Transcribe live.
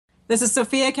This is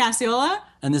Sophia Cassiola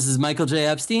And this is Michael J.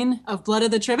 Epstein, of Blood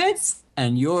of the Tribbles.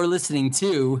 and you're listening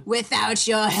to Without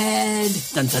Your Head.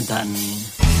 Dun Dun Dun.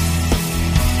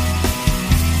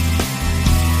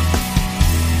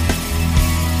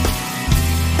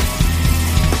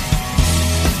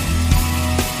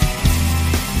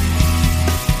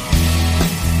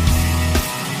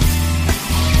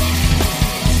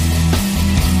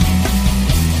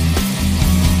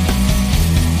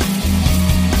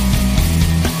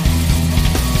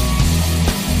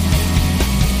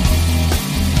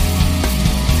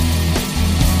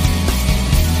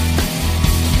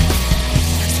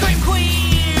 Scream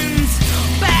queens,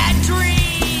 bad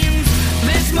dreams.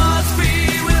 This must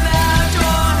be without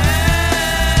your help.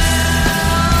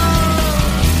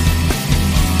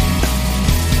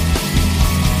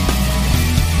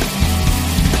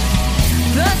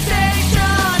 The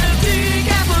station of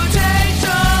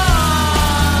decapitation.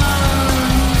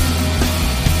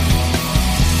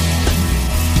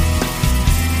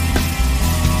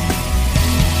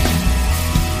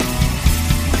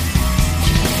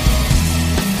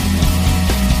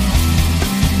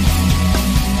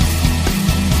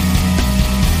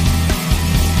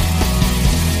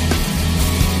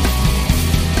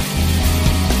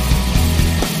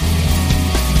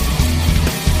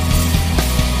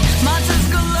 Monsters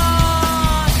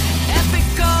galore, epic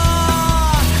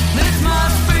gore. This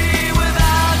must be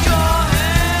without your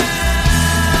help.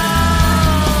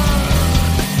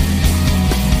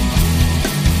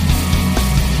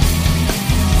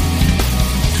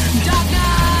 Dark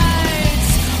nights,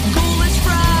 ghoulish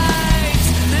frights.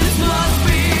 This must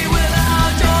be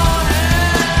without your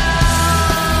help.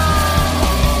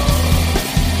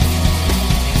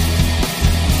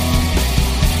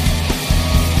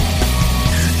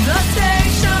 The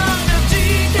station of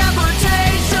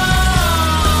decapitation.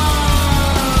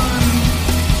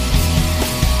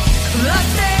 The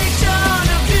station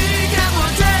of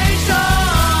decapitation.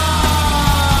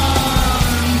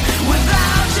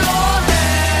 Without your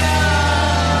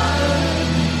help.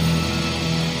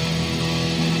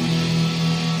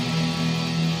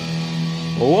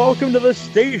 Welcome to the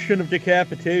Station of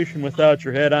Decapitation Without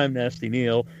Your Head. I'm Nasty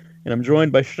Neil, and I'm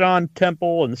joined by Sean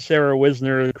Temple and Sarah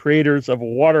Wisner, the creators of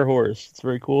Waterhorse. It's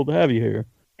very cool to have you here.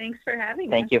 Thanks for having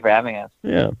us. Thank you for having us.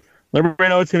 Yeah. Let everybody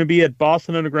know it's going to be at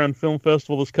Boston Underground Film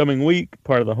Festival this coming week,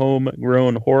 part of the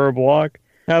Homegrown Horror Block.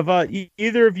 Have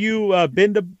either of you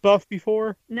been to Buff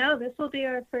before? No, this will be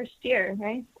our first year,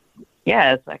 right?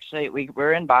 Yeah, it's actually, we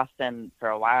were in Boston for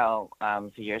a while. A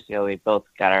few years ago, we both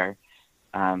got our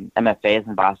MFAs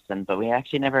in Boston, but we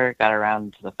actually never got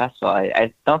around to the festival.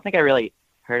 I don't think I really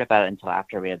heard about it until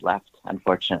after we had left,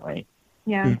 unfortunately.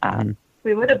 Yeah, Um,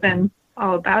 we would have been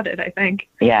all about it, I think.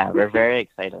 yeah, we're very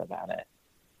excited about it.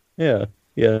 Yeah.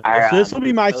 Yeah. Our, So this will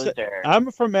be my... composer-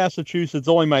 I'm from Massachusetts,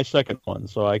 only my second one,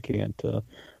 so I can't...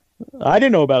 I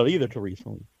didn't know about it either till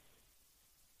recently.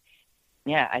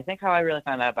 Yeah, I think how I really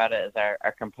found out about it is our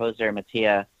composer,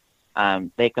 Mattia.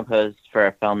 They composed for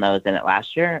a film that was in it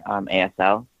last year,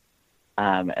 ASL.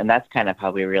 And that's kind of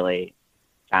how we really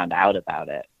found out about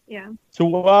it. Yeah. So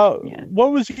Yeah.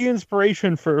 what was the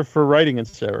inspiration for writing it,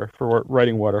 Sarah, for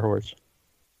writing Waterhorse?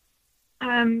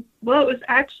 Well, it was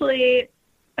actually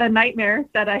a nightmare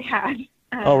that I had.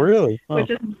 Oh, really? Oh. Which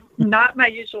is not my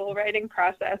usual writing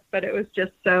process, but it was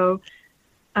just so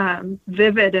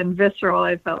vivid and visceral.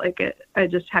 I felt like I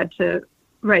just had to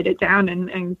write it down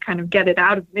and kind of get it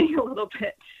out of me a little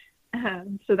bit.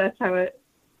 So that's how it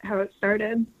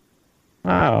started.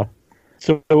 Wow.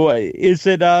 So is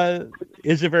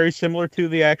it very similar to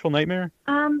the actual nightmare?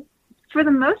 For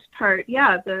the most part,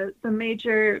 yeah. The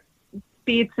major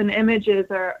beats and images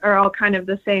are all kind of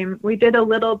the same. We did a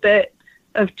little bit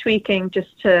of tweaking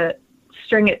just to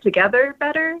string it together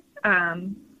better.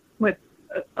 With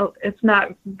it's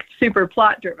not super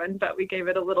plot driven, but we gave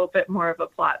it a little bit more of a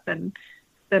plot than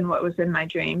what was in my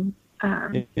dream.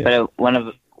 Yeah. But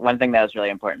one thing that was really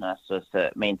important to us was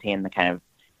to maintain the kind of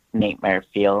nightmare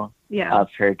feel Yeah. of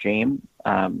her dream.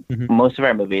 Mhm. Most of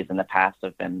our movies in the past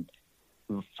have been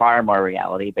far more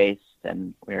reality based,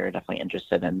 and we were definitely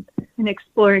interested in. And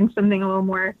exploring something a little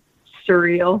more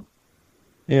surreal.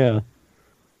 Yeah.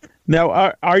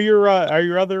 Now, are your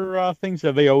other things,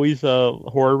 are they always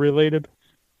horror related?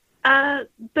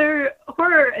 They're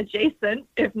horror adjacent,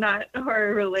 if not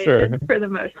horror related, Sure. for the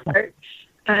most part.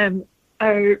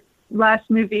 Our last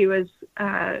movie was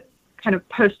kind of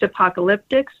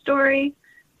post-apocalyptic story,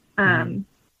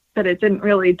 but it didn't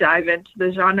really dive into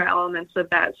the genre elements of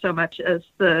that so much as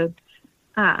the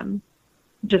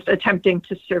just attempting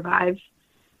to survive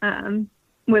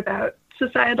without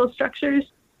societal structures.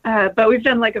 But we've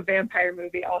done like a vampire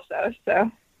movie also,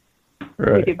 so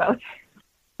Right. do both.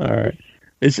 All right.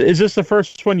 Is this the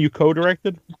first one you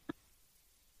co-directed?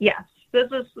 Yes,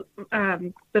 this is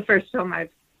the first film I've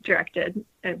directed.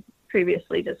 I've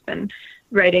previously just been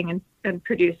writing and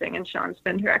producing, and Sean's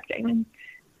been directing. And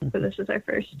so this is our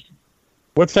first.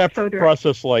 What's that Co-direct.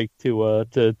 process like to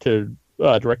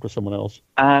direct with someone else?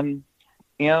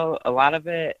 You know, a lot of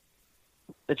it,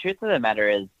 the truth of the matter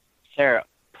is Sarah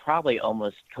probably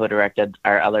almost co-directed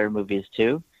our other movies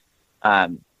too.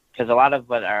 Because a lot of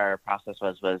what our process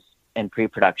was in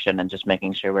pre-production and just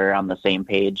making sure we're on the same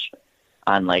page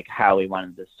on like how we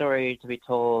wanted the story to be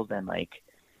told and like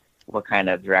what kind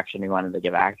of direction we wanted to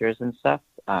give actors and stuff.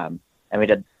 And we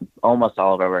did almost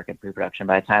all of our work in pre-production.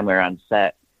 By the time we were on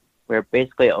set, we were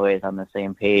basically always on the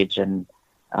same page, and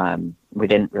we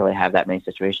didn't really have that many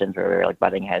situations where we were like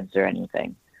butting heads or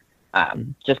anything.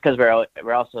 Just because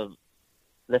we're also,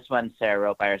 this one Sarah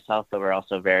wrote by herself, but we're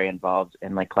also very involved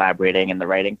in like collaborating in the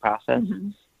writing process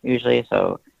usually.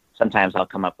 So sometimes I'll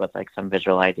come up with like some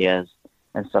visual ideas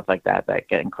and stuff like that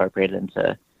get incorporated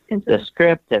into the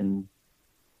script, and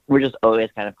we're just always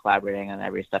kind of collaborating on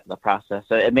every step of the process.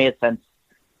 So it made sense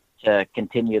to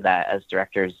continue that as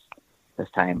directors this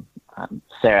time.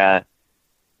 Sarah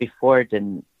before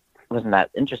wasn't that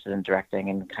interested in directing,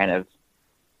 and kind of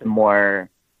the more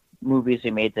movies we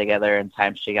made together and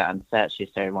times she got on set, she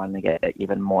started wanting to get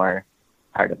even more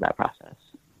part of that process.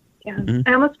 Yeah,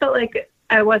 I almost felt like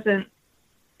it wasn't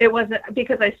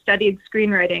because I studied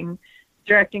screenwriting,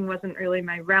 directing wasn't really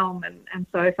my realm, and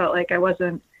so I felt like I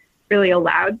wasn't really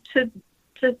allowed to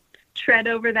tread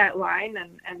over that line,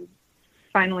 and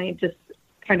finally just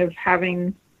kind of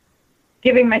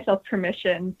giving myself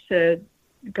permission to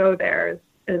go there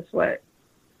is what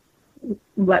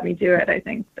let me do it, I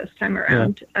think, this time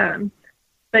around.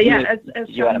 But yeah, as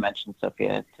you want to mention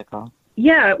Sophia Tickle?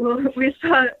 Yeah, well, we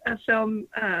saw a film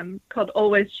called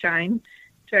Always Shine,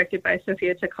 directed by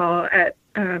Sophia Tickle at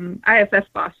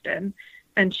IFF Boston,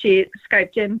 and she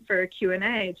Skyped in for a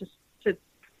Q&A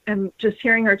and just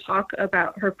hearing her talk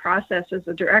about her process as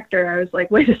a director, I was like,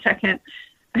 wait a second,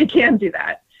 I can do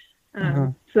that.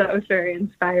 So that was very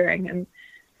inspiring.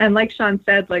 And like Sean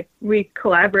said, like we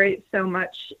collaborate so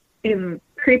much in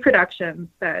pre-production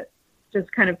that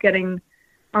just kind of getting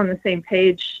on the same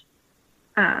page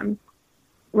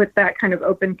with that kind of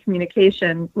open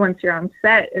communication, once you're on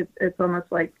set, it's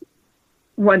almost like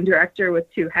one director with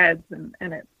two heads, and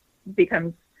it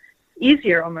becomes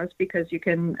easier almost because you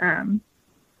can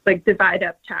like divide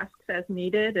up tasks as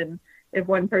needed, and if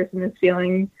one person is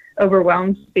feeling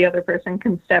overwhelmed, the other person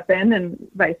can step in, and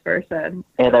vice versa.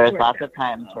 Yeah, there was lots of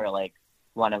times where like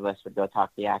one of us would go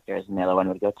talk to the actors and the other one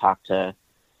would go talk to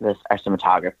our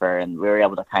cinematographer, and we were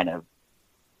able to kind of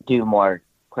do more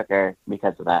quicker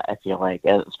because of that. I feel like,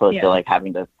 as opposed to like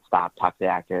having to stop, talk to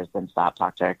the actors, then stop,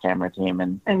 talk to our camera team,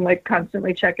 and like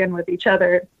constantly check in with each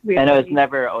other. And it was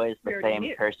never always the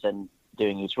same person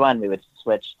doing each one. We would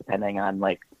switch depending on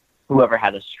like whoever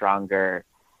had a stronger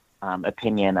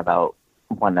opinion about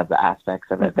one of the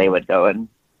aspects of it. They would go and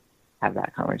have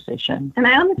that conversation. And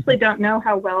I honestly don't know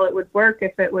how well it would work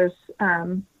if it was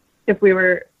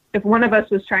if one of us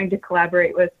was trying to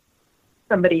collaborate with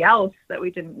somebody else that we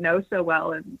didn't know so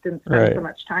well and didn't spend so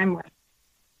much time with.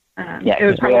 It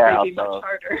would probably be much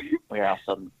harder. We are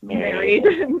also married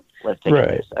and live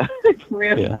together. So.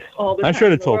 All the I time should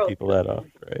in have the told world. people that off,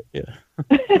 right? Yeah.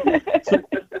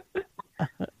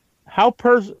 How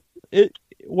it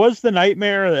was the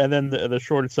nightmare and then the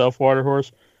short itself, Water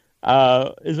Horse.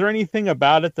 Is there anything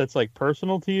about it that's like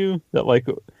personal to you that like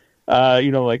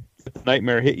like the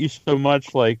nightmare hit you so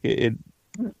much like it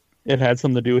had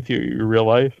something to do with your real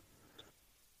life?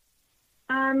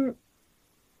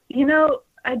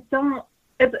 I don't.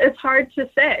 It's hard to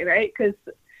say, right? Because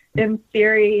in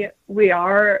theory, we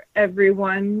are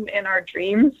everyone in our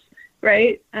dreams,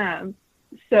 right?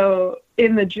 So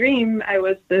in the dream, I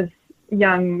was this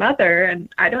young mother, and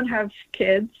I don't have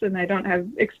kids, and I don't have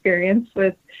experience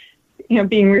with,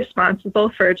 being responsible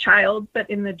for a child. But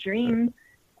in the dream,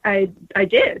 I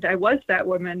did. I was that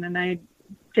woman, and I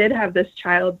did have this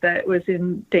child that was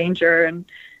in danger,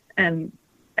 and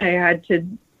I had to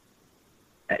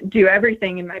do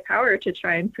everything in my power to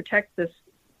try and protect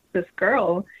this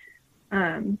girl.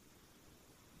 And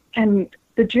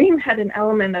the dream had an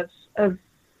element of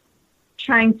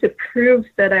trying to prove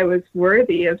that I was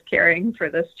worthy of caring for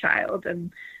this child.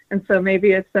 And so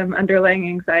maybe it's some underlying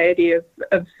anxiety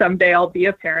of someday I'll be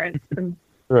a parent, and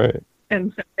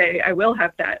and someday I will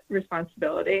have that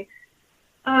responsibility.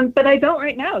 But I don't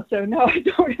right now. So no, I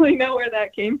don't really know where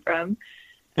that came from.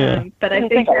 But I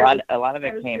think a lot of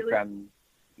it came from.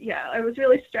 Yeah, I was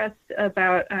really stressed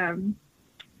about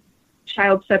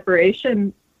child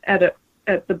separation at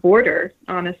the border,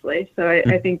 honestly. So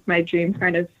I think my dream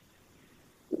kind of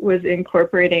was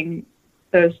incorporating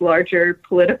those larger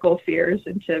political fears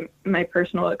into my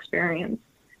personal experience.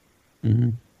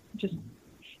 Mm-hmm. Just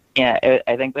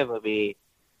I think the movie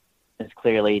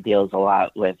clearly deals a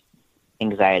lot with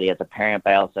anxiety as a parent,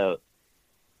 but also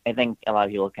I think a lot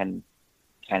of people can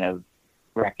kind of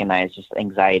recognize just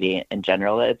anxiety in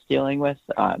general that it's dealing with.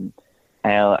 I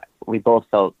know we both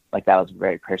felt like that was a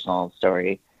very personal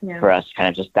story for us, kind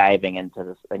of just diving into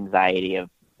this anxiety of,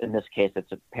 in this case,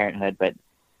 it's a parenthood, but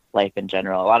life in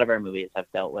general. A lot of our movies have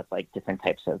dealt with like different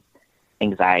types of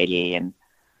anxiety and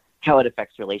how it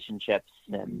affects relationships,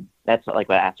 and that's like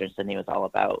what After Sydney was all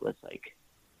about, was like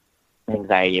the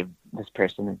anxiety of this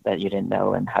person that you didn't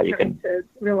know and how you trying can to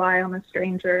rely on a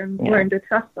stranger and learn to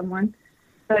trust someone.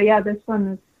 So yeah, this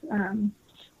one is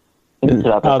it's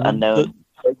about this unknown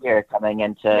figure coming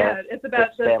into it's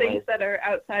about the families. things that are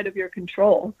outside of your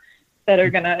control that are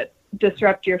going to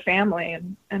disrupt your family,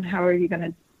 and how are you going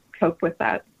to cope with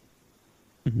that.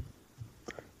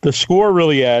 The score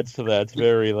really adds to that. It's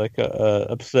very like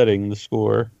upsetting, the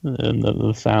score and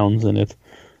the sounds in it.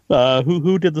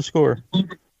 Who did the score?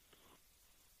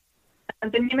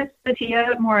 The name is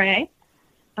Satya Moray.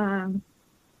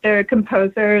 They're a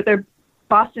composer. They're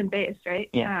Boston based, right?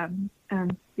 Yeah.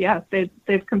 And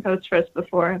they've composed for us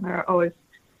before, and they're always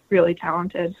really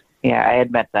talented. Yeah, I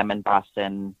had met them in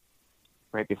Boston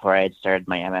right before I had started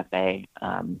my MFA,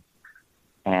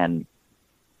 and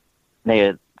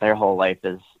their whole life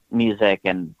is music,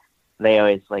 and they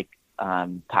always like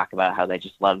talk about how they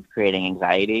just love creating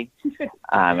anxiety,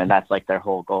 and that's like their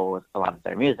whole goal with a lot of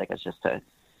their music, is just to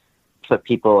put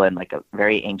people in like a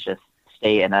very anxious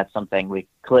state, and that's something we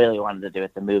clearly wanted to do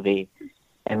with the movie,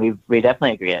 and we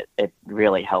definitely agree it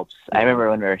really helps. I remember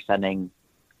when we were sending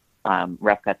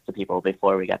rough cuts to people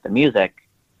before we got the music,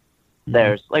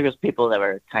 there's people that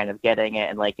were kind of getting it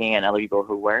and liking it, and other people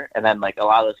who weren't, and then like a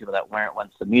lot of those people that weren't,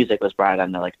 once the music was brought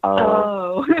on, they're like,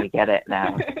 oh. We get it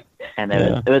now. And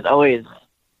it was always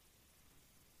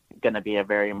going to be a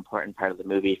very important part of the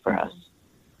movie for us.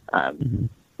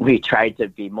 We tried to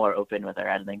be more open with our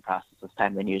editing process this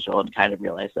time than usual, and kind of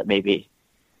realized that maybe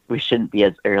we shouldn't be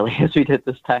as early as we did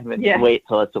this time, and wait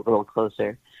till it's a little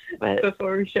closer. But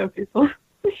before we show people.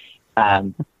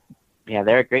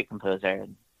 They're a great composer,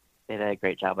 and they did a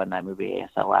great job on that movie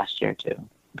ASL last year too.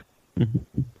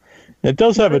 It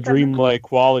does have a dreamlike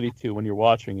quality too when you're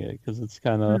watching it, because it's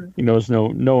kind of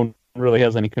no one really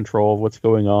has any control of what's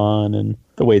going on and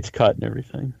the way it's cut and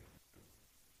everything.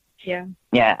 Yeah,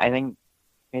 I think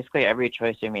basically every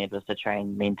choice we made was to try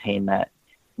and maintain that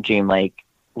dreamlike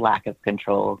lack of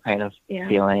control kind of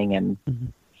feeling, and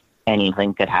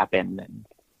anything could happen, and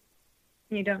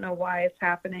you don't know why it's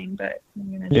happening, but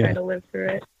you're going to try to live through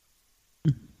it.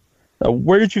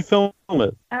 Where did you film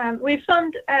it? We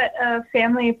filmed at a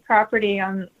family property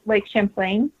on Lake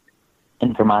Champlain.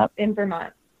 In Vermont.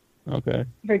 Okay.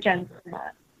 Virginia.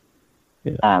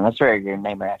 That's where your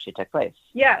nightmare actually took place.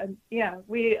 Yeah.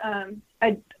 We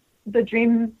the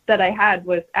dream that I had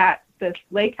was at this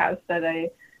lake house that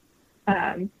I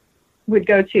would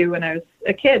go to when I was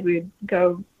a kid. We'd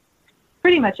go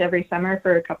pretty much every summer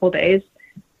for a couple days.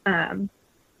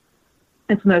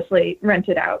 It's mostly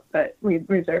rented out, but we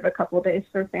reserve a couple days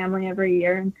for family every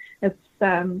year, and it's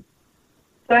so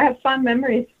I have fond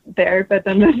memories there. But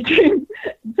then this dream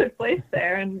took place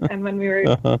there, and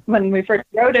when we first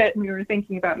wrote it and we were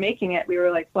thinking about making it, we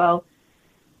were like, well,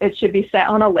 it should be set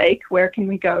on a lake. Where can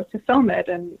we go to film it?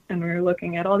 And we were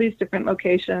looking at all these different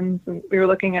locations, and we were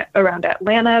looking at around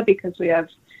Atlanta because we have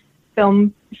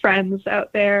film friends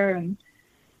out there, and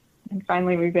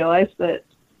finally we realized that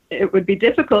it would be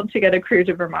difficult to get a crew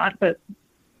to Vermont, but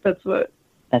that's where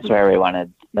we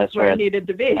wanted. That's where it needed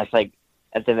to be. That's like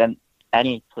at the event,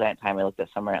 any time we looked at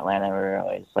summer Atlanta, we were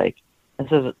always like,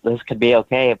 this could be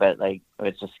okay, but like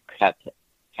it just kept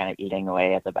kind of eating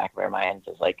away at the back of our minds.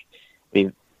 It's like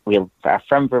we are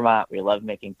from Vermont. We love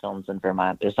making films in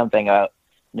Vermont. There's something about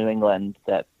New England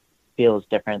that feels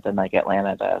different than like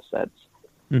Atlanta does. That's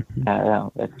I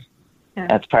don't know.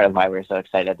 That's part of why we're so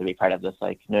excited to be part of this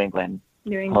like New England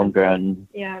homegrown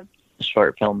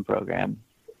short film program.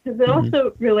 Because it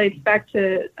also relates back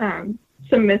to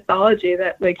some mythology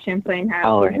that Lake Champlain has.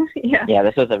 Oh, right. Yeah,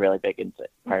 this was a really big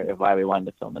part of why we wanted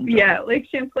to film in Vermont. Yeah, Lake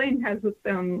Champlain has its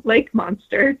own lake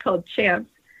monster called Champ.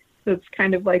 So it's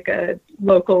kind of like a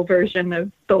local version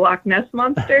of the Loch Ness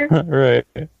Monster. Right.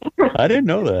 I didn't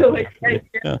know that. So like,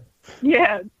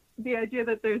 the idea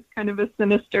that there's kind of a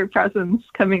sinister presence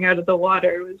coming out of the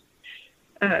water was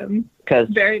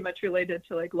very much related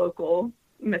to like local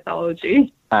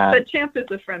mythology. But Champ is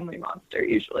a friendly monster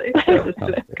usually, so this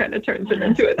just kind of turns him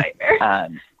into a nightmare.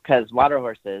 Because water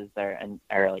horses are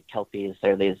like kelpies.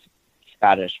 They're these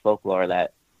Scottish folklore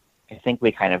that I think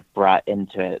we kind of brought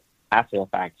into it after the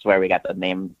fact, where we got the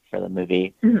name for the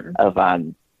movie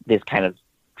of these kind of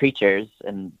creatures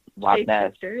and Loch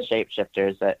Ness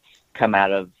shapeshifters that come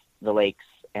out of the lakes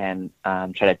and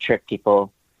try to trick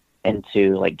people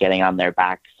into like getting on their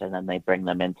backs, and then they bring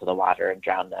them into the water and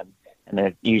drown them. And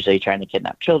they're usually trying to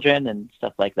kidnap children and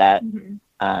stuff like that.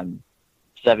 So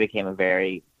that became a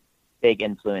very big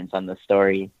influence on the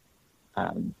story.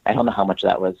 I don't know how much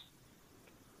that was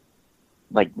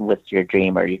like with your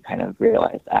dream, or you kind of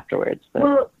realized afterwards. But...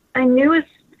 Well, I knew as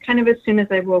soon as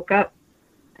I woke up,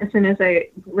 as soon as I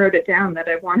wrote it down, that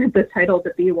I wanted the title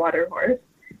to be Water Horse,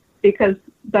 because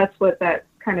that's what that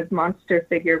kind of monster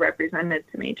figure represented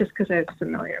to me, just because I was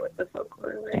familiar with the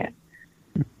folklore. Right?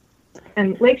 Yeah.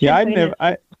 And Lake Champlain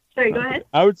sorry, go ahead.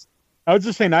 I was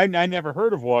just saying I never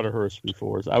heard of Water Horse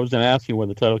before. So I was going to ask you where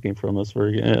the title came from. That's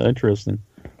very interesting.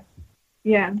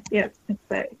 Yeah, it's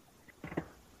a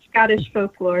Scottish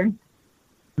folklore,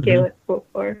 Gaelic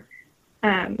folklore.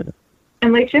 And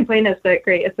Lake Champlain is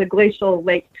great. It's a glacial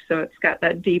lake, so it's got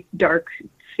that deep, dark,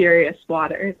 furious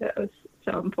water that was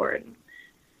so important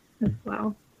as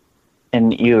well.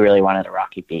 And you really wanted a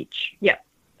rocky beach. Yeah.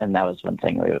 And that was one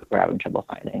thing we were having trouble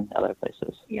finding other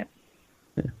places. Yeah.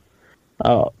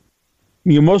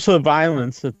 Most of the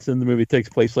violence that's in the movie takes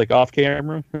place like off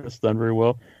camera. It's done very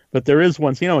well. But there is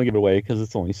one scene I don't give it away because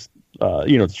it's only,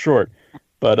 it's short.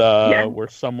 But where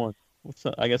someone,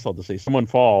 I guess I'll just say someone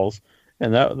falls,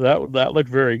 and that looked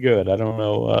very good. I don't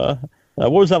know.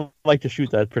 What was that like to shoot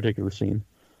that particular scene?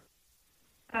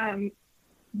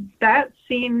 That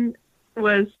scene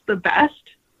was the best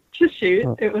to shoot.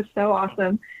 Oh. It was so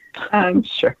awesome.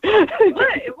 Sure.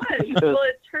 It was. Well,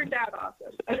 it turned out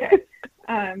awesome. Okay.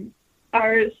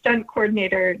 Our stunt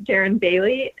coordinator, Darren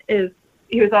Bailey,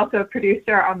 he was also a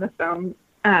producer on the film.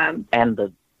 And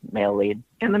the male lead.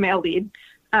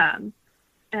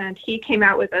 And he came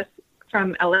out with us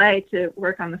from LA to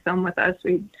work on the film with us.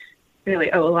 We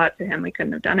really owe a lot to him. We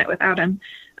couldn't have done it without him.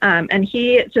 And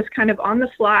he just kind of on the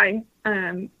fly,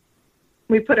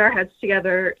 we put our heads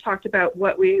together, talked about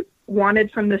what we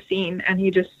wanted from the scene, and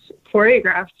he just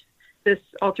choreographed this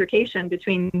altercation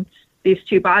between these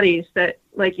two bodies that,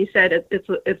 like you said,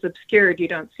 it's obscured. You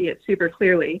don't see it super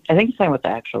clearly. I think he's talking about the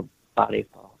actual body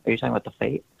fall. Are you talking about the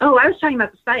fight? Oh, I was talking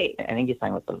about the fight. I think he's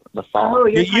talking about the fall. Oh,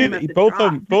 you're talking about the both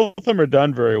drop. both of them are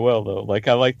done very well, though. Like,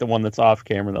 I like the one that's off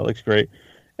camera. That looks great.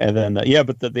 And then,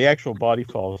 but the actual body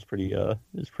fall is pretty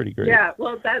great. Yeah,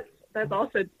 well, that's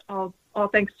also all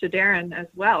thanks to Darren as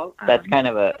well. That's kind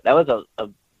of that was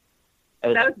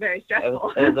very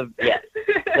stressful.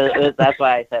 That's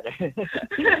why I said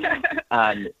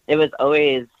it. It was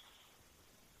always,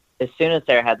 as soon as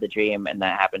Sarah had the dream and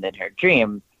that happened in her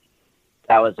dream,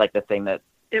 that was like the thing that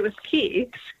it was key.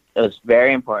 It was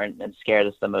very important and scared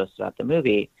us the most about the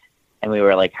movie. And we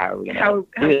were like, how are we going to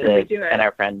do this? And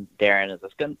our friend Darren is a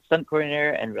stunt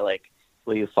coordinator, and we're like,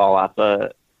 will you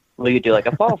do like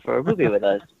a fall for a movie with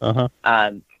us? Uh-huh.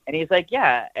 And he's like,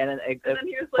 yeah. And then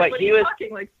he was like, what are you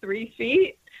talking, like 3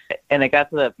 feet? And it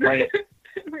got to the point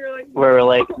where we're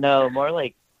like, no, more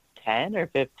like 10 or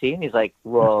 15. He's like,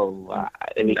 whoa.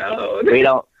 We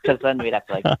don't, because then we'd have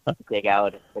to like dig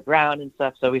out the ground and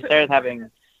stuff. So we started having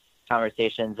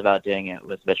conversations about doing it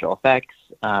with visual effects.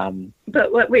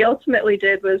 But what we ultimately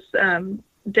did was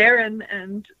Darren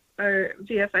and our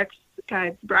VFX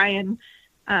guy, Brian,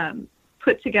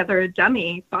 put together a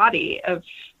dummy body of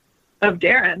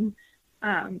Darren.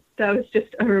 That was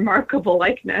just a remarkable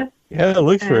likeness. Yeah, it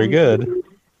looks very good.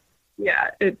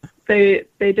 Yeah, they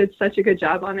did such a good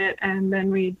job on it, and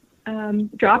then we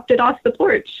dropped it off the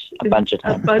porch a bunch of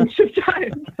times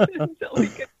until we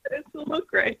could get it to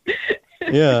look right.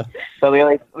 Yeah. But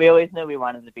we always knew we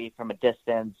wanted to be from a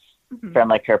distance, from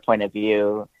like her point of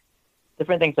view,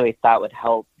 different things that we thought would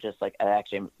help just like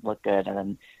actually look good. And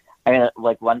then, I mean,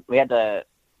 like we had to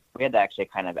actually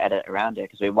kind of edit around it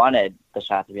because we wanted the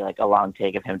shot to be like a long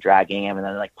take of him dragging him and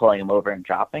then like pulling him over and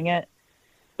dropping it.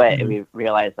 But we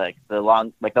realized like the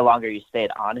longer you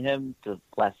stayed on him, the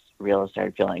less real it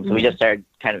started feeling. So we just started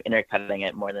kind of intercutting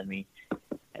it more than we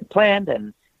had planned,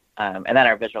 and then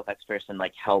our visual effects person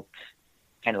like helped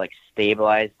kind of like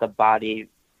stabilize the body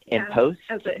in post,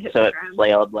 so it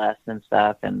flailed less and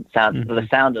stuff, and sound. So the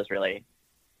sound was really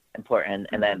important,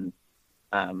 and then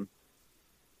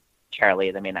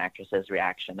Charlie, the main actress's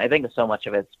reaction. I think so much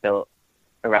of it's built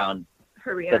around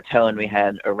her reaction, the tone we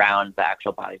had around the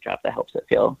actual body drop that helps it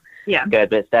feel good.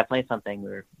 But it's definitely something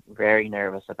we were very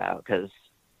nervous about because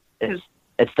it's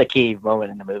it's the key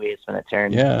moment in the movie is when it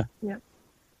turns. Yeah. Yeah.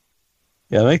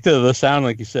 Yeah, I think the sound,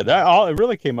 like you said, it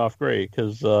really came off great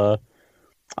because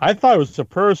I thought it was a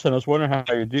person. I was wondering how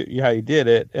you did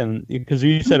it, and because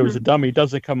you said it was a dummy, it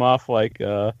doesn't come off like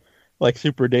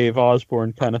Super Dave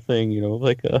Osborne kind of thing,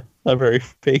 like a very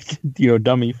fake,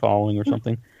 dummy falling or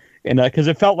something, and because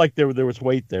it felt like there was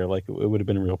weight there, like it would have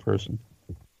been a real person.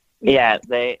 Yeah,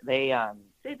 they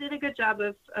did a good job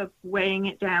of weighing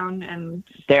it down, and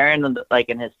Darren, like,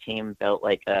 and his team built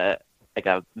like a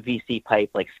VC pipe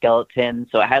like skeleton,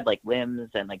 so it had like limbs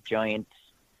and like joints,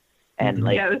 and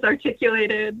like it was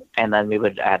articulated. And then we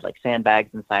would add like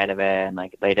sandbags inside of it, and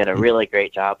like they did a really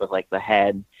great job with like the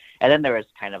head. And then there was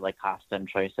kind of like costume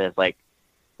choices, like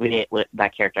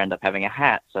that character ended up having a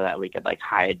hat so that we could like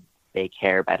hide fake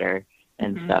hair better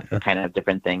and stuff, kind of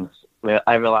different things. I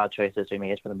have a lot of choices we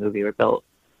made for the movie were built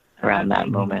around that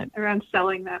moment. Around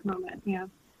selling that moment, yeah.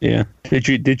 Yeah. Did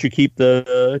you keep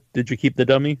the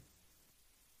dummy?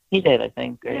 He did, I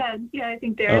think. Right? Yeah, I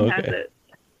think Darren has it.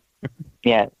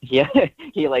 Yeah,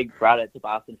 he like brought it to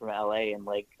Boston from LA in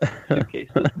like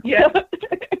suitcases. Yeah.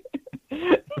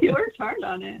 He worked hard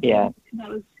on it. Yeah. That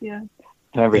was, yeah.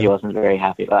 I remember he wasn't very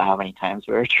happy about how many times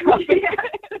we were trying.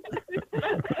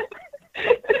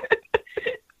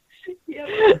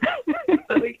 Yeah.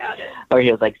 But we got it. Or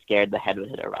he was like scared the head would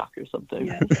hit a rock or something.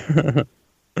 Yeah.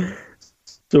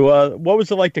 So, what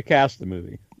was it like to cast the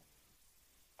movie?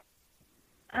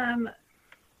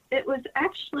 It was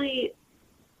actually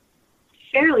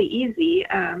fairly easy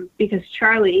because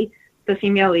Charlie, the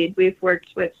female lead, we've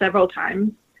worked with several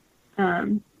times,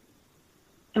 and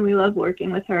we love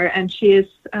working with her. And she is,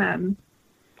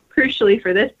 crucially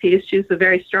for this piece, she's a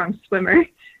very strong swimmer,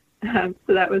 so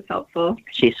that was helpful.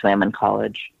 She swam in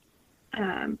college.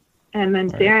 And then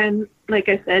Darren, like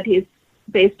I said, he's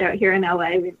based out here in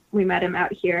LA. We met him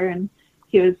out here, and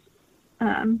he was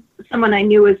someone I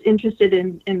knew was interested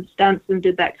in stunts and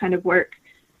did that kind of work,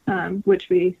 which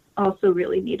we also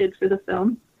really needed for the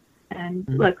film. And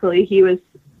luckily he was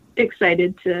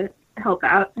excited to help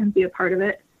out and be a part of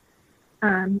it.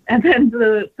 And then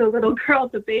the little girl,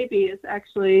 the baby, is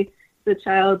actually the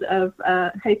child of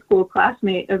a high school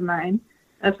classmate of mine,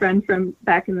 a friend from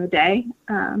back in the day.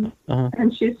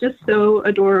 And she's just so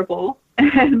adorable.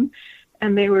 And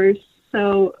they were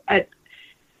so...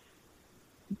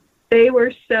 They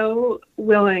were so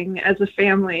willing as a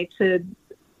family to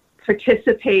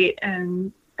participate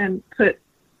and put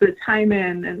the time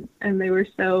in, and they were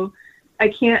so,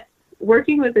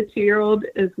 working with a 2-year-old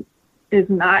is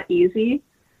not easy,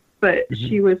 but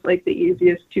she was like the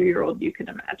easiest 2-year-old you can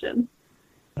imagine.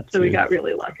 So we got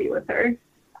really lucky with her.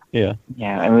 Yeah.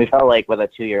 Yeah, and we felt like with a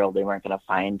 2-year-old we weren't going to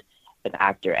find an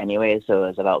actor anyway, so it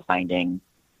was about finding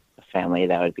a family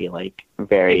that would be like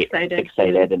very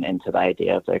excited and into the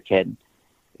idea of their kid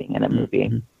being in a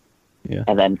movie. Yeah.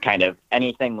 And then kind of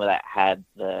anything that had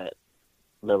the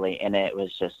Lily in it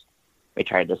was just, we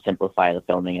tried to simplify the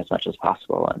filming as much as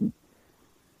possible and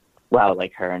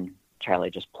like her and Charlie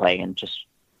just play and just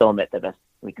film it the best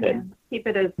we could. Yeah. Keep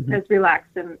it as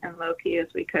relaxed and low key as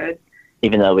we could.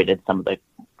 Even though we did some of the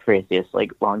craziest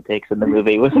like long takes in the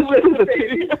movie with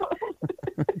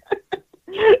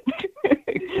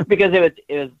because it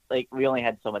was like we only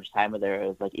had so much time with her. It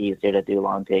was like easier to do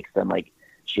long takes than like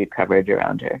shoot coverage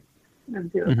around her.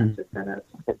 And do a bunch of setups.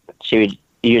 She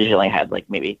usually had like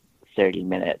maybe 30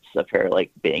 minutes of her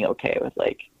like being okay with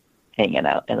like hanging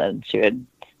out, and then she would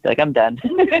be like, "I'm done."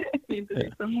 Need to do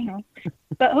something else.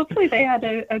 But hopefully they had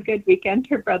a good weekend.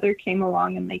 Her brother came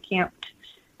along and they camped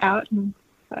out, and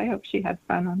so I hope she had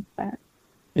fun on set.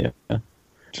 Yeah.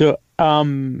 So,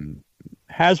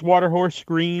 has Waterhorse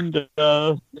screened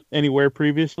anywhere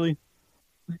previously?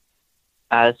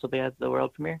 This will be at the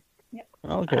world premiere. Yep.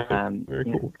 Okay. Very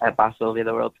cool. At Boston will be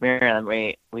the world premiere, and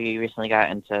then we recently got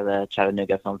into the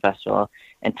Chattanooga Film Festival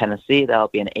in Tennessee. That'll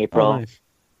be in April.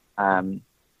 Oh, nice.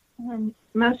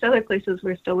 Most other places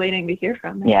we're still waiting to hear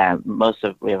from. Yeah,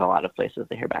 we have a lot of places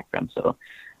to hear back from, so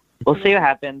we'll see what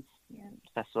happens. Yeah.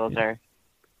 Festivals they're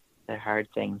hard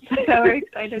things. So we're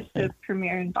excited to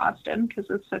premiere in Boston because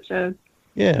it's such a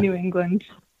New England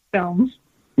film.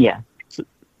 Yeah.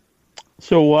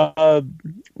 So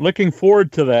looking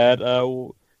forward to that.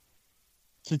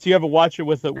 Since you haven't watched it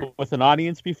with an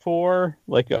audience before,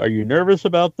 like, are you nervous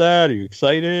about that? Are you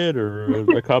excited, or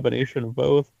a combination of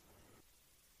both?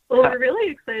 Well, we're really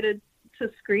excited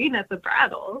to screen at the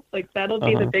Brattle. Like, that'll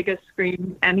be the biggest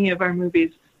screen any of our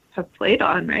movies have played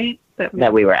on, right?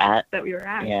 That we were at.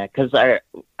 Yeah, because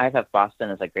IFF Boston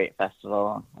is a great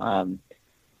festival, and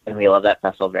we love that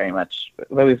festival very much. But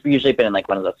we've usually been in like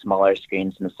one of the smaller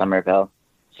screens in Somerville,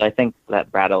 so I think that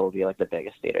Brattle will be like the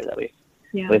biggest theater that we've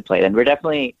Yeah. we've played. And we're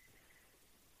definitely,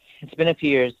 it's been a few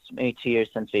years, maybe 2 years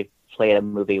since we've played a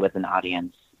movie with an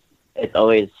audience. It's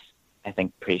always, I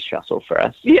think, pretty stressful for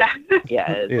us. Yeah.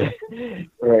 Yeah,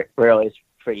 we're always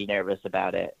pretty nervous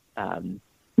about it. And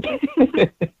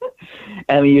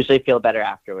we usually feel better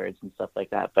afterwards and stuff like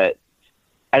that. But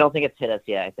I don't think it's hit us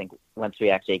yet. I think once we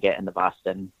actually get into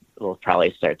Boston, we'll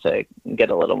probably start to get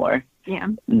a little more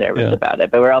nervous about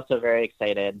it. But we're also very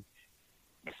excited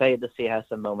to see how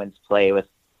some moments play with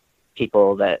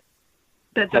people that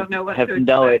don't know what have to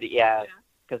no expect. idea.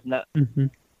 Because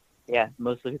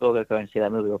most of the people that go and see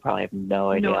that movie will probably have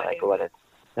no idea like what it's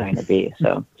going to be.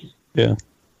 So Yeah.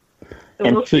 So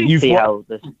and we'll so see. you've see how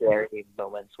the scary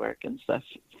moments work and stuff.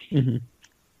 Mm-hmm.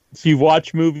 So you've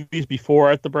watched movies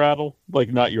before at the Brattle? Like,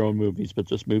 not your own movies, but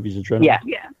just movies in general?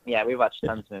 Yeah, we watched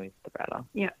tons of movies at the Brattle.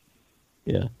 Yeah.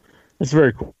 It's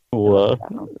very cool.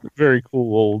 Very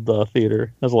cool old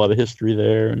theater. Has a lot of history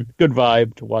there, and good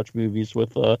vibe to watch movies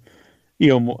with,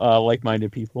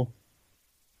 like-minded people.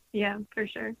 Yeah, for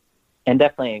sure. And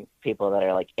definitely people that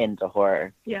are like into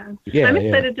horror. Yeah. Yeah, I'm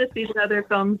excited to see the other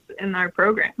films in our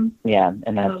program. Yeah,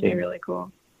 and That'll that's be really cool.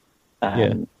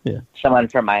 Someone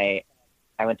from I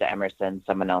went to Emerson.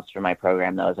 Someone else from my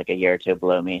program that was like a year or two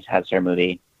below me has her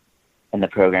movie in the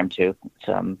program too.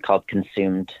 It's called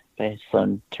Consumed by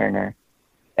Sloan Turner.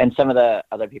 And some of the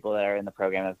other people that are in the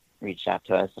program have reached out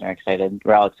to us and are excited.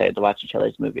 We're all excited to watch each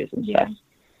other's movies and stuff.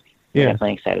 We're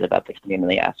definitely excited about the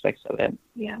community aspects of it.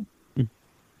 Yeah.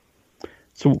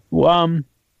 So,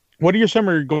 what are your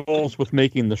summer goals with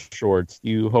making the shorts? Do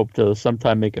you hope to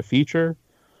sometime make a feature?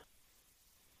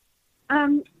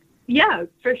 Yeah,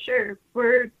 for sure.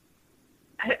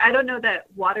 I don't know that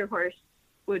Water Horse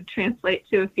would translate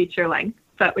to a feature length,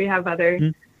 but we have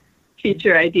other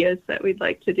feature ideas that we'd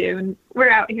like to do. And we're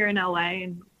out here in LA,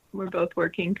 and we're both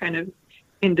working kind of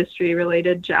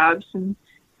industry-related jobs, and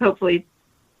hopefully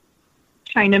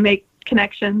trying to make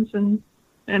connections and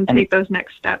take those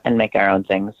next steps. And make our own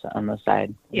things on the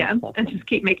side. Yeah, and just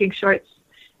keep making shorts,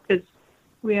 because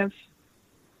we have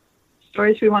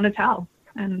stories we want to tell.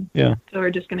 And so we're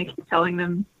just going to keep telling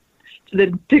them to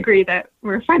the degree that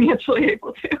we're financially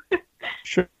able to.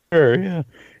 Sure, yeah.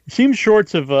 It seems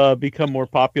shorts have become more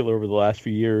popular over the last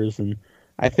few years, and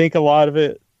I think a lot of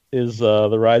it is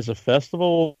the rise of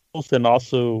festivals, and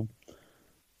also,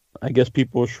 I guess,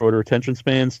 people with shorter attention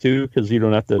spans too, because you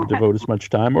don't have to devote as much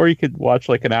time, or you could watch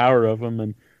like an hour of them,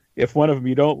 and if one of them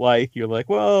you don't like, you're like,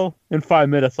 well, in 5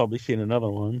 minutes I'll be seeing another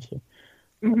one. So,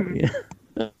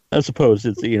 I suppose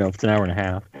it's if it's an hour and a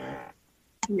half.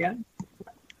 Yeah.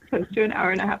 Close to an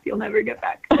hour and a half, you'll never get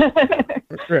back.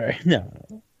 Right. No.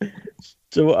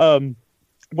 So,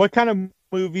 what kind of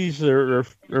movies or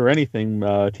anything,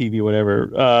 TV,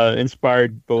 whatever,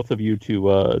 inspired both of you to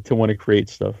want to create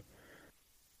stuff?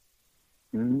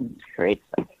 Great.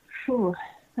 Ooh,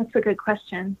 that's a good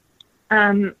question.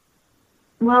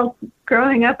 Well,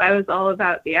 growing up, I was all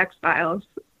about the X-Files.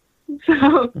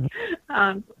 So,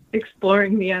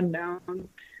 exploring the unknown.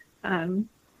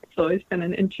 It's always been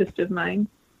an interest of mine.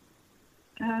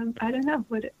 I don't know.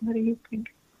 What do you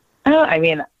think? I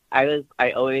mean,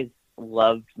 I always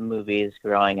loved movies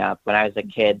growing up. When I was a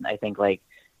kid, I think like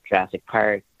Jurassic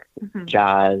Park,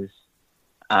 Jaws,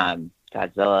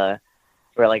 Godzilla,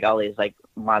 were like all these like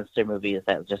monster movies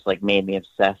that just like made me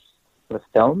obsessed with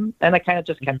film. And I kind of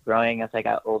just kept growing as I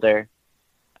got older.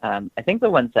 I think the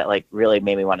ones that like really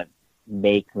made me want to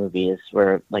make movies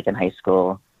were like in high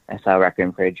school. I saw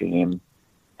Requiem for a Dream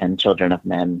and Children of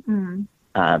Men.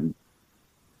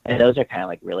 And those are kind of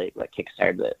like really what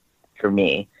kickstarted it for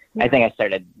me. I think I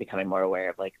started becoming more aware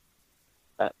of like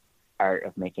the art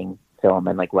of making film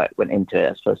and like what went into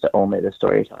it as opposed to only the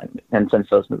storytelling. And since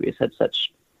those movies had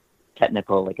such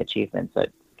technical like achievements,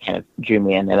 that kind of drew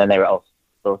me in. And then they were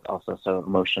both also so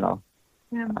emotional.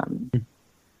 Yeah.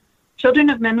 Children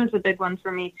of Men was a big one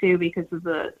for me too, because of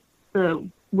the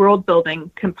world building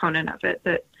component of it,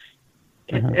 that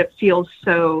it feels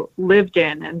so lived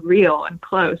in and real and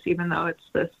close, even though it's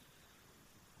this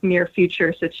near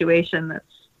future situation that's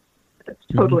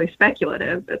totally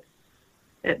speculative.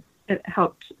 It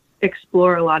helped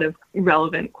explore a lot of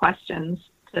relevant questions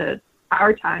to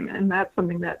our time, and that's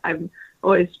something that I'm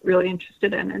always really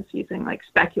interested in, is using like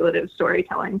speculative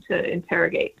storytelling to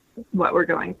interrogate what we're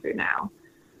going through now.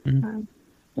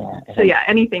 So yeah,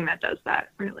 anything that does that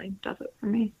really does it for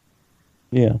me.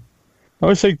 Yeah. I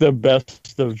always think the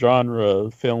best of genre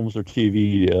films or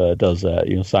TV does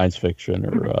that, science fiction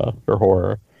or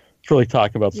horror. It's really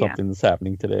talking about something that's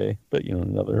happening today, but,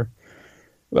 another.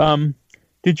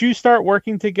 Did you start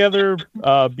working together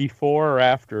before or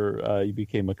after you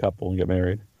became a couple and get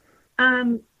married?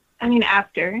 I mean,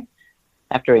 after.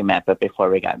 after we met, but before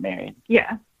we got married.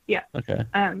 Yeah. Okay.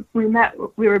 We met.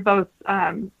 We were both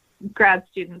grad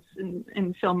students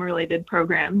in film-related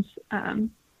programs.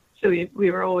 So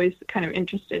we were always kind of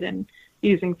interested in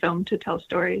using film to tell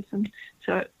stories, and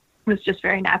so it was just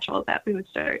very natural that we would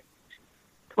start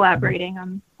collaborating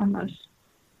on those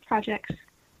projects.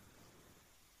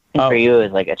 And for you, it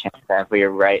was like a chance to have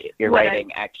your What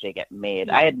writing actually get made.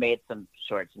 I had made some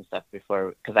shorts and stuff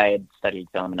before because I had studied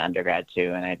film in undergrad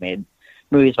too, and I had made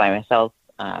movies by myself.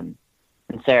 And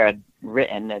Sarah had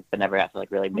written it, but never got to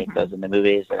like really make those into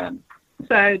movies. And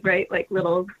So I would write like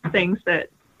little things that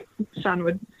Sean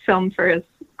would film for his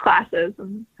classes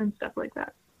and stuff like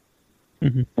that.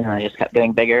 you know, I just kept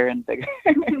getting bigger and bigger.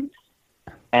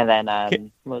 And then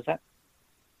what was that?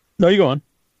 No, you go on.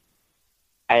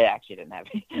 I actually didn't have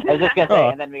any. I was just gonna say, Oh.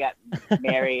 and then we got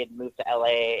married, moved to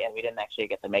LA, and we didn't actually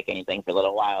get to make anything for a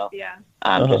little while. Yeah.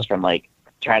 Just from like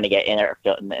trying to get in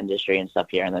the industry and stuff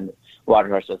here, and then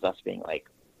Waterhorse was us being like,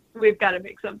 We've got to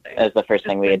make something. it was the first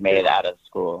thing we had made out of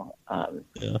school,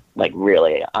 like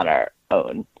really on our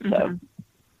own. So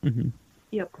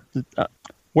Yep.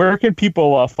 Where can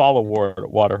people follow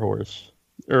Waterhorse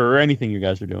or anything you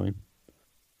guys are doing,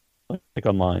 like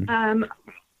online?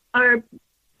 Our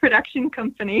production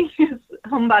company is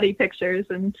Homebody Pictures,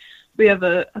 and we have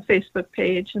a Facebook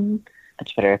page, and a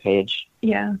Twitter page.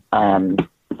 yeah.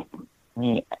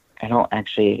 I don't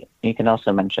actually. You can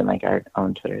also mention like our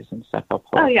own Twitters and stuff. I'll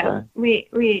pull Oh up yeah.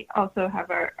 We also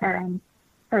have our own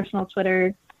personal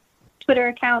Twitter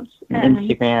accounts and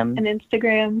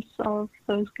Instagrams, all of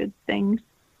those good things.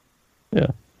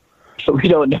 Yeah. So we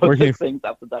don't know Where can those things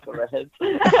off the top of our heads.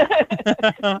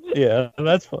 Yeah,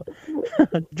 that's fun.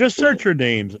 Just search your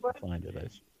names and find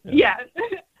it. Yeah.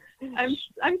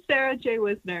 I'm Sarah J.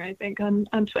 Wisner, I think, on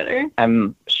Twitter.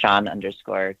 I'm Sean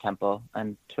 _Temple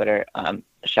on Twitter.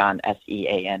 Sean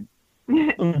SEAN.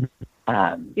 Yeah, and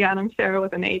I'm Sarah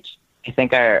with an H. I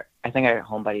think our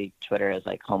Homebody Twitter is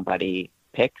like Homebody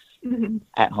Pics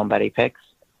at Homebody Pics.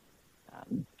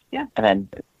 Yeah. And then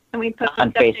And we put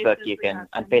on updates Facebook as you we can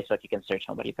have them. search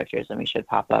Homebody Pictures and we should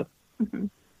pop up.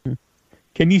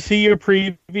 Can you see your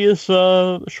previous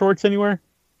shorts anywhere?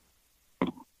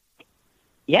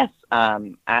 Yes,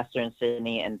 Aster and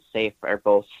Sydney and Safe are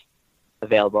both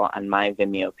available on my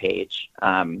Vimeo page.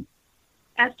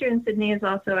 Aster and Sydney is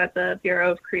also at the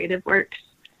Bureau of Creative Works.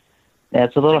 Yeah,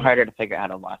 it's a little harder to figure out how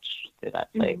to watch through that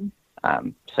site.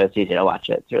 So it's easy to watch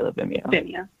it through the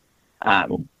Vimeo.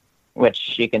 Vimeo.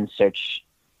 Which you can search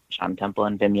Sean Temple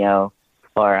and Vimeo,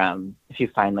 or if you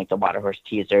find like the Waterhorse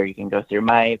teaser, you can go through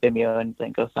my Vimeo and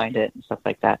then go find it and stuff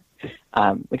like that.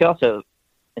 We could also,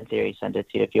 in theory, send it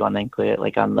to you if you want to include it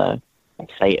like on the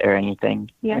site or anything.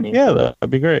 Yeah. Yeah, that'd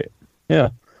be great. Yeah.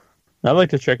 I'd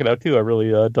like to check it out too. I really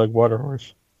dug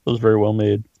Waterhorse. It was very well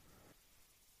made.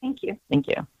 Thank you. Thank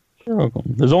you. You're welcome.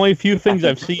 There's only a few things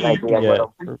I've seen Like, we have yet.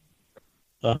 little-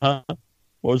 What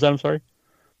was that? I'm sorry.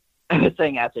 I was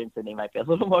saying Aster and Sydney might be a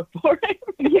little more boring.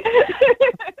 Yeah.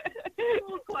 A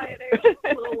little quieter,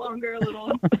 a little longer, a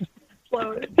little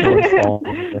slower.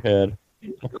 Ahead.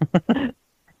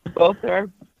 Well,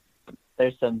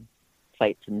 there's some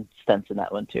fights and stunts in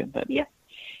that one too. But Yeah.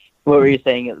 What were you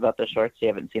saying about the shorts? You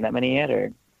haven't seen that many yet,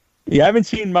 or? Yeah, I haven't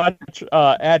seen much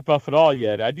ad buff at all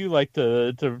yet. I do like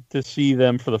to see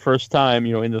them for the first time,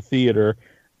 in the theater.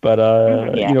 But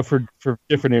for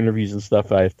different interviews and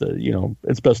stuff, I have to,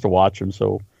 it's best to watch them.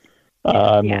 So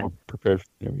I'm more prepared for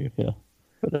the interview. Yeah,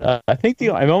 but I think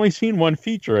I've only seen one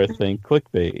feature. I think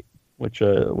Clickbait, which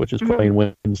is playing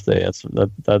Wednesday.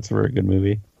 That's a very good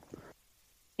movie.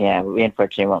 Yeah, we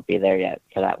unfortunately won't be there yet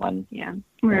for that one. Yeah.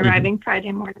 We're arriving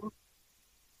Friday morning.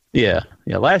 Yeah.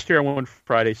 Last year I went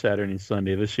Friday, Saturday, and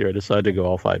Sunday. This year I decided to go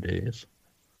all 5 days.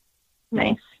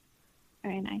 Nice.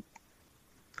 Very nice.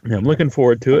 Yeah, I'm looking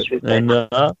forward to it. That's And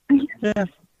I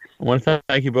want to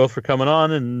thank you both for coming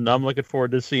on, and I'm looking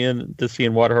forward to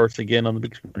seeing Waterhorse again on the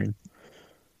big screen.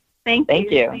 Thank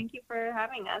you. Thank you for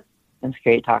having us. It's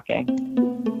great talking.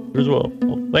 You as well.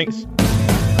 Thanks.